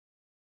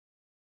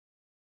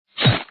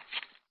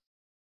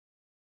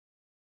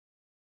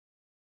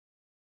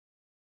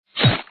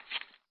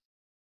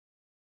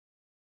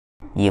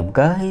Yup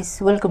guys,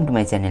 welcome to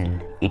my channel.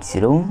 It's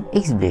Rome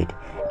X Blade,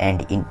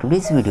 and in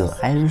today's video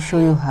I will show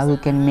you how you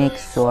can make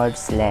sword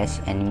slash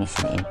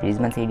animation in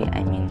Prisma 3D.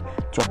 I mean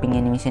chopping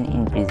animation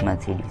in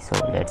Prisma 3D.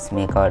 So let's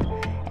make our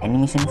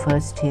animation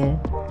first here.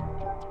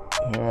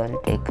 Here I'll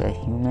take a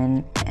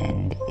human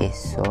and a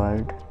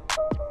sword.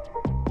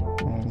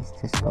 Where is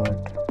the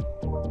sword?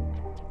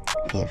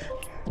 Here.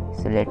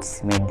 So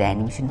let's make the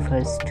animation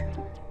first.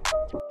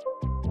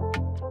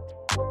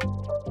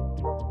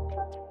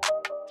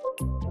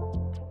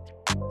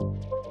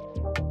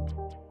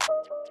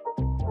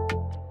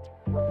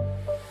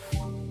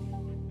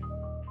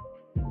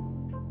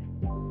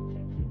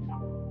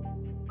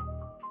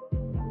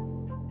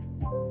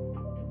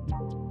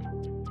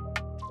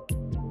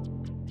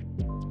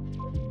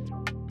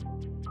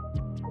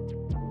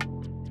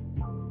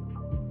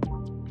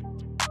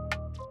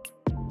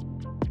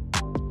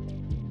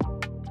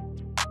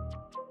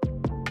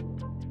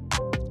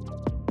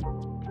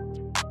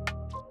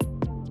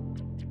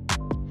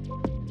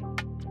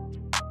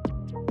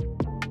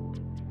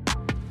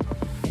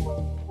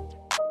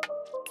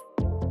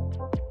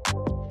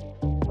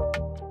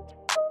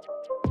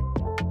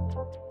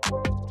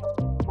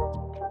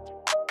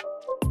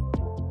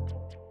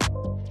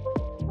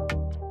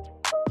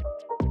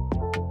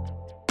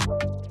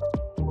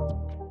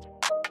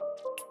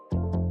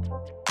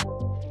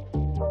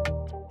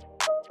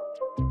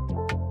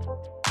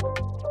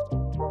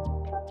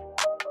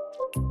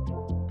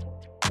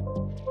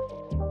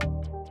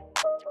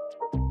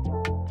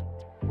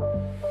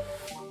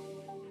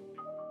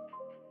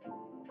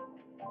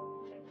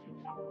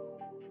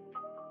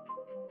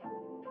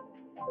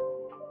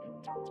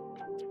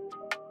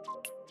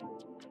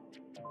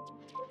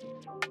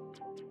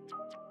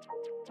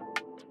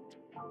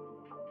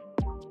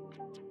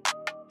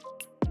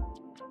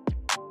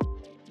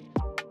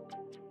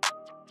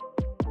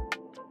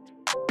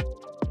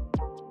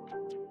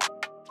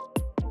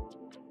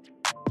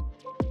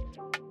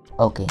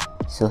 Okay,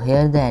 so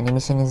here the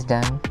animation is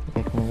done.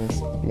 Let me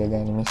just play the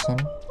animation,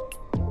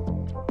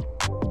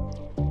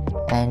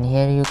 and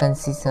here you can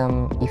see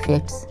some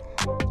effects.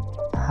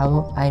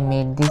 How I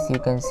made this, you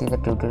can see the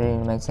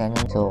tutorial in my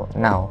channel. So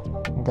now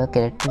the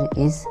character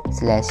is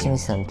slashing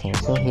something,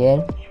 so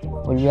here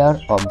will be our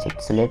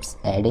object. So let's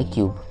add a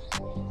cube.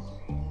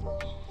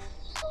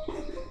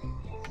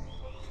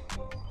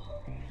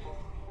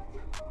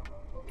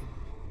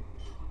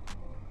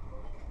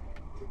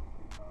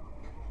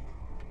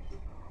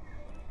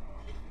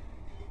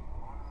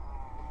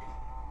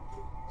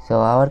 So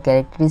our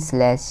character is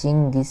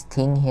slashing this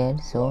thing here,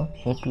 so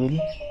it will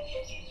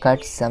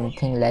cut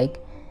something like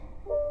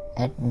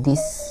at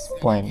this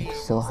point.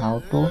 So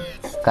how to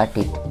cut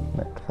it?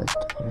 But first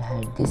I will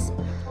hide this.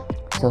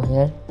 So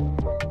here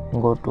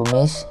go to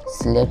mesh,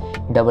 select,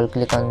 double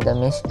click on the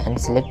mesh and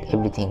select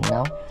everything.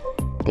 Now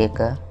take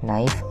a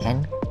knife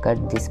and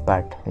cut this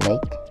part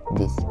like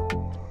this.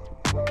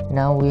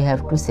 Now we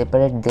have to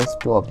separate these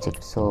two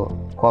objects, so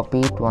copy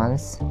it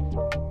once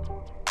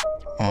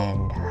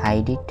and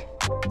hide it.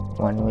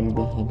 One will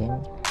be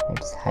hidden,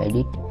 let's hide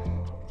it,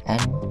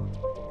 and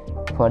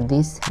for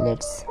this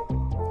let's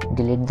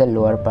delete the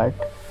lower part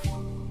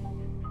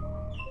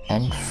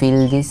and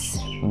fill this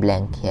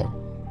blank here.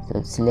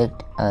 So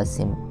select a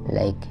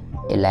like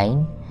a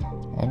line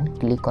and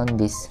click on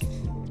this,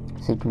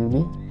 so it will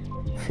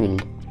be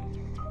filled.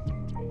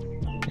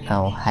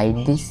 Now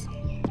hide this,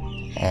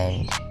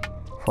 and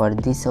for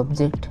this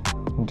object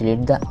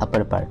delete the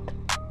upper part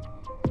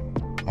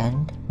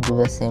and do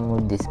the same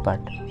with this part.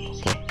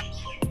 Okay,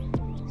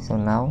 so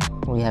now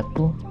we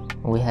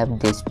have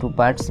these two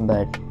parts,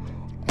 but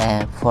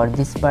for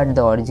this part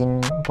the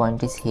origin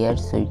point is here,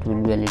 so it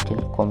will be a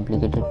little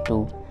complicated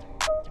to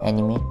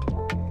animate.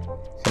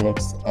 So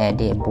let's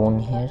add a bone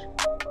here.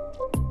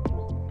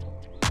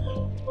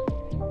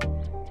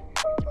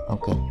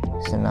 Okay,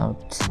 so now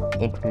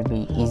it will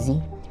be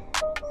easy,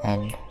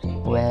 and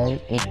where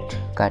it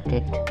cut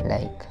it,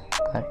 like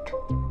cut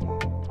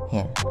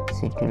here,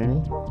 so it will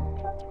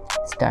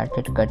be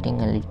started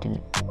cutting a little,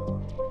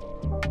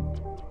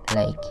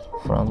 like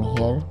from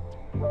here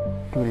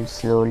it will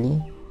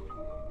slowly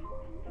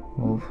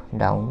move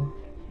down,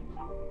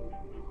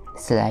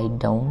 slide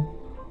down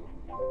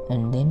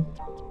and then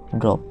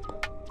drop.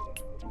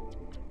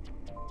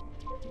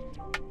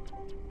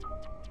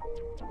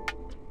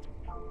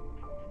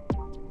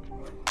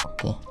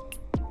 Okay,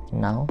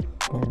 now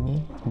it will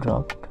be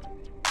dropped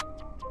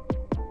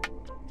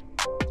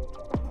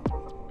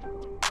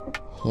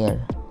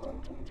here.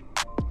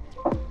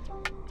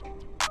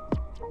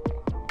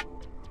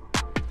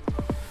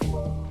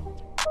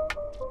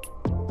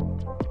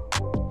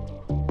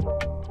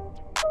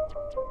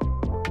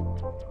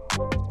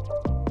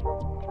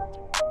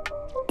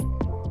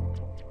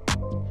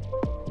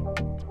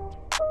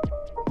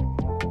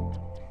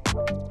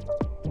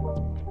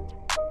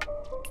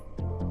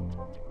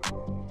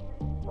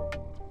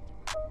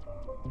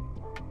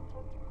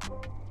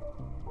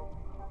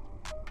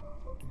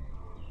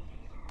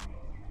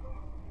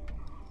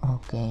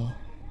 Okay,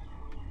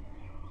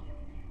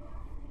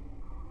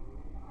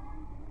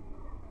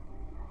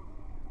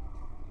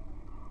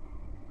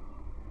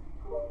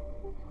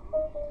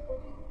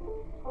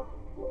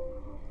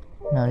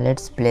 Now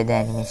let's play the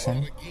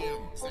animation.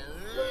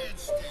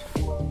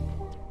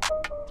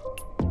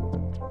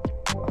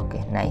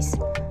 Okay, nice.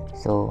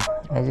 So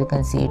as you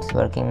can see, it's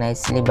working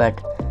nicely, but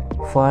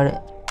for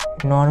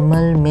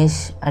normal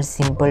mesh are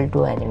simple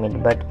to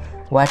animate, but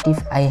what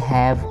if I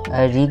have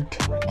a rigged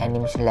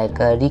animation, like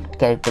a rigged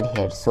character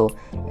here? So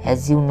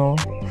as you know,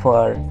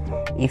 for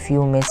if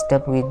you messed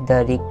up with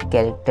the rigged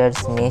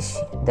characters mesh,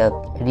 the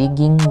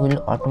rigging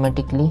will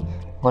automatically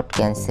got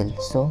cancelled.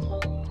 So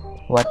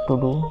what to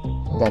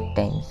do that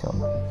time? So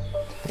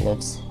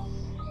let's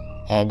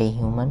add a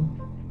human.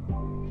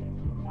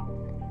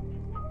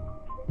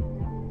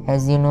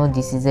 As you know,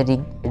 this is a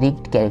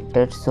rigged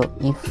character, so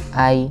if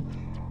I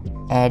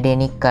add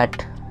any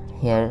cut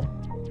here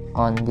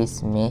on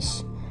this mesh,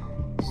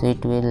 so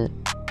it will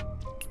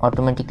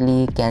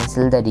automatically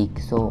cancel the rig.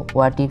 So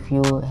what if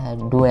you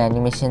do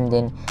animation,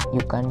 then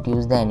you can't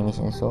use the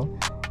animation? So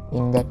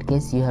in that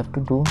case you have to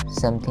do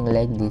something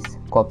like this: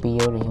 copy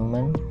your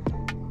human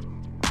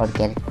or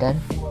character,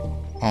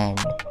 and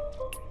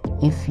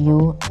if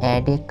you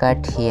add a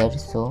cut here,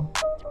 so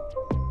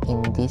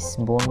in this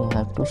bone you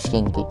have to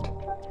shrink it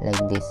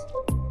like this.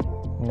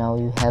 Now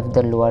you have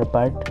the lower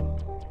part.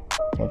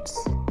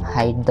 Let's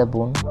hide the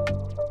bone,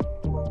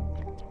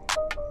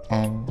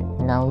 and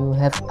now you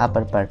have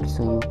upper part,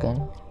 so you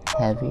can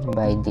have it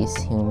by this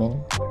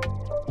human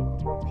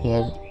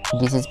here.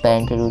 This is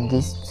parented with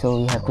this, so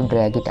we have to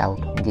drag it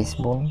out. This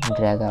bone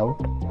drag out,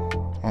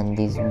 and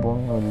this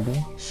bone will be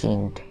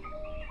shrinked.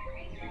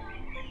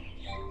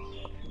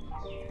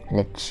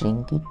 Let's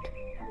shrink it,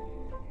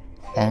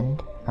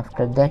 and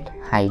after that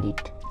hide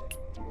it,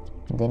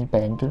 then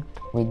parent it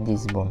with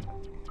this bone.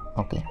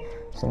 Okay,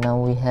 so now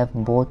we have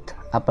both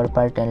upper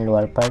part and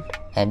lower part.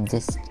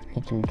 Adjust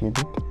it a little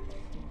bit,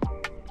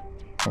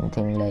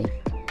 something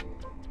like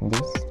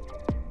this.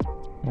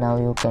 Now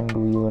you can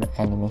do your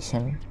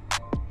animation.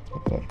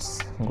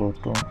 Let's go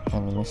to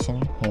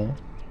animation here.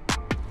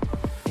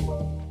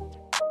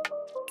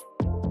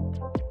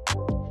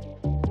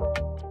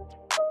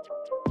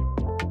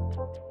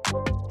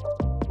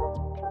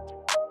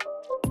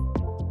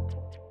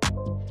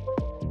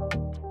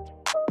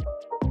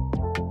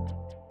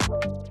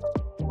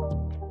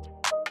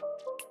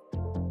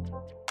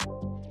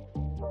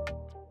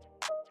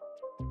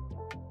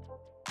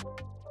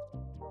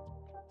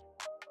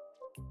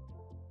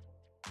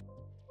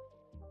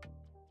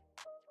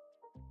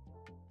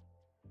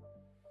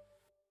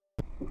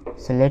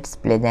 So let's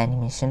play the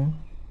animation.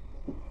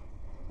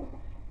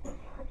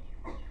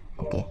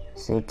 Okay,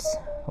 so it's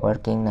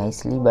working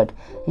nicely, but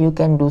you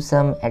can do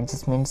some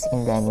adjustments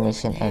in the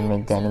animation and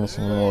make the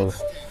animation more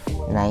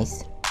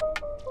nice.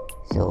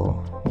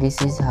 So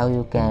this is how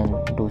you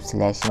can do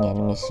slashing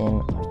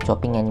animation or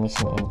chopping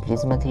animation in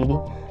Prisma 3D.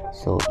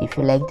 So if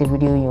you like the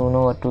video, you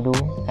know what to do,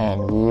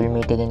 and we will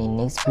meet again in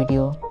next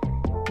video.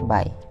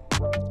 Bye.